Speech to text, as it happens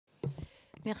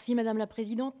Merci Madame la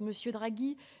Présidente. Monsieur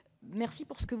Draghi, merci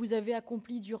pour ce que vous avez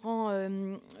accompli durant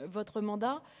votre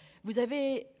mandat. Vous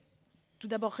avez tout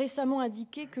d'abord récemment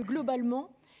indiqué que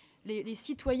globalement, les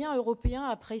citoyens européens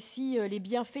apprécient les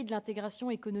bienfaits de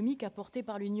l'intégration économique apportée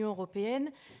par l'Union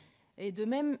européenne. Et de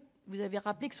même, vous avez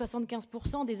rappelé que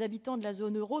 75% des habitants de la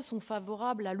zone euro sont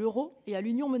favorables à l'euro et à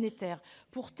l'union monétaire.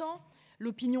 Pourtant,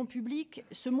 l'opinion publique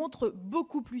se montre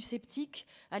beaucoup plus sceptique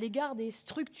à l'égard des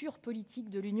structures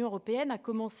politiques de l'Union européenne, à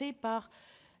commencer par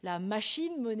la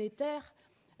machine monétaire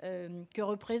que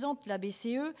représente la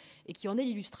BCE et qui en est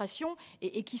l'illustration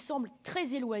et qui semble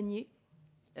très éloignée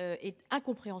et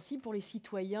incompréhensible pour les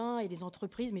citoyens et les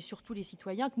entreprises, mais surtout les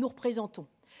citoyens que nous représentons.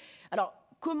 Alors,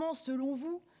 comment, selon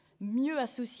vous, mieux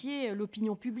associer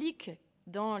l'opinion publique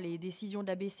dans les décisions de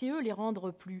la BCE, les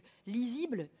rendre plus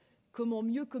lisibles? Comment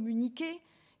mieux communiquer?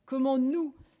 Comment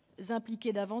nous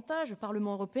impliquer davantage, le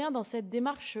Parlement européen, dans cette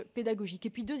démarche pédagogique? Et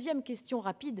puis, deuxième question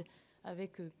rapide,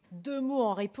 avec 2 mots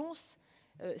en réponse,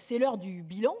 c'est l'heure du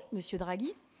bilan, Monsieur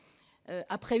Draghi.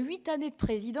 Après 8 années de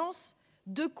présidence,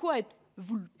 de quoi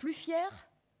êtes-vous le plus fier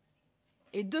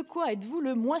et de quoi êtes-vous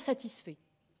le moins satisfait?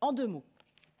 En 2 mots.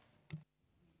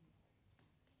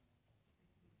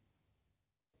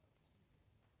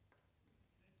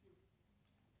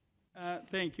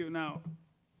 Thank you. Now,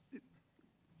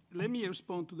 let me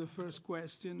respond to the first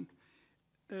question.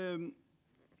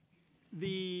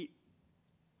 The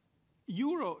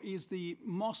euro is the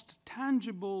most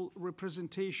tangible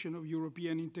representation of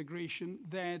European integration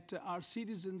that our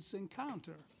citizens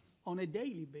encounter on a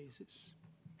daily basis.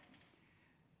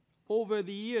 Over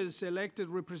the years, elected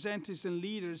representatives and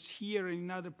leaders here and in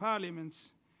other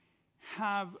parliaments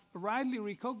have rightly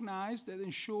recognized that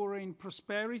ensuring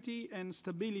prosperity and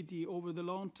stability over the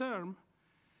long term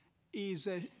is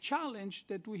a challenge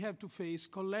that we have to face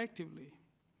collectively,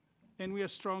 and we are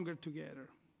stronger together.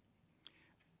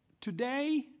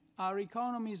 Today, our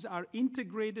economies are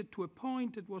integrated to a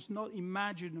point that was not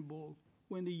imaginable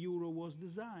when the euro was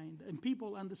designed, and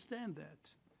people understand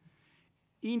that.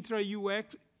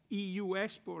 Intra-EU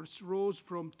exports rose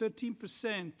from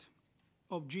 13%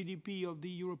 of GDP of the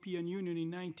European Union in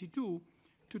 '92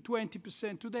 to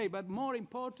 20% today. But more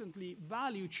importantly,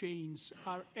 value chains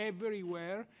are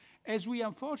everywhere, as we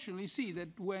unfortunately see that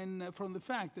from the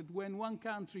fact that when one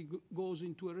country goes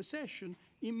into a recession,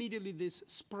 immediately this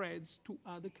spreads to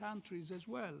other countries as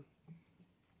well.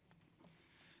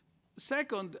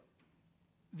 Second,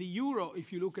 the euro,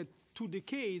 if you look at 2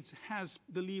 decades, has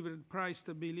delivered price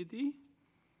stability.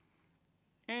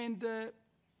 And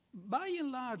by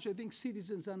and large, I think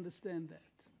citizens understand that.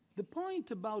 The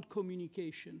point about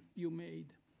communication you made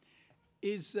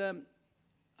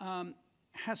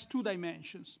has 2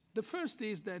 dimensions. The first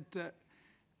is that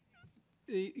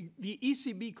the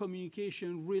ECB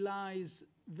communication relies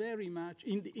very much,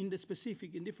 in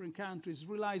different countries,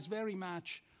 relies very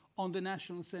much on the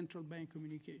national central bank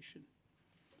communication.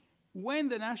 When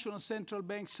the national central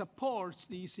bank supports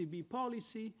the ECB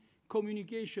policy,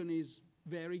 communication is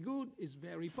very good, is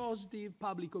very positive,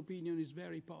 public opinion is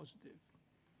very positive.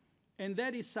 And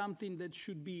that is something that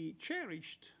should be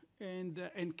cherished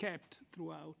and kept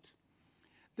throughout.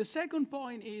 The second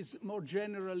point is more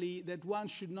generally that one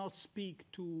should not speak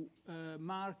to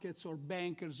markets or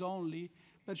bankers only,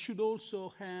 but should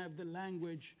also have the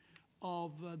language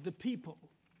of the people.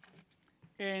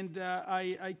 And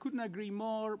I couldn't agree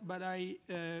more, but I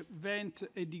vent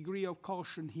a degree of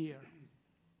caution here.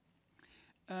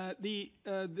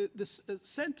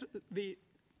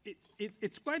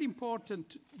 It's quite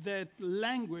important that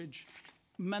language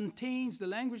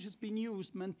has been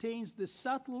used, maintains the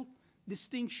subtle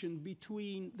distinction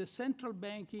between the central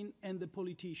banking and the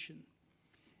politician.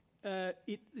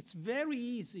 It's very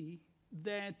easy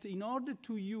that in order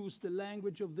to use the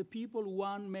language of the people,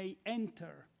 one may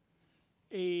enter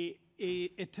a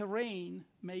terrain,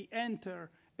 may enter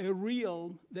a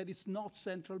realm that is not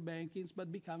central banking,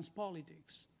 but becomes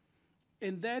politics.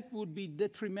 And that would be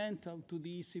detrimental to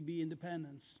the ECB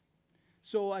independence.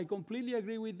 So I completely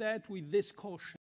agree with that, with this caution.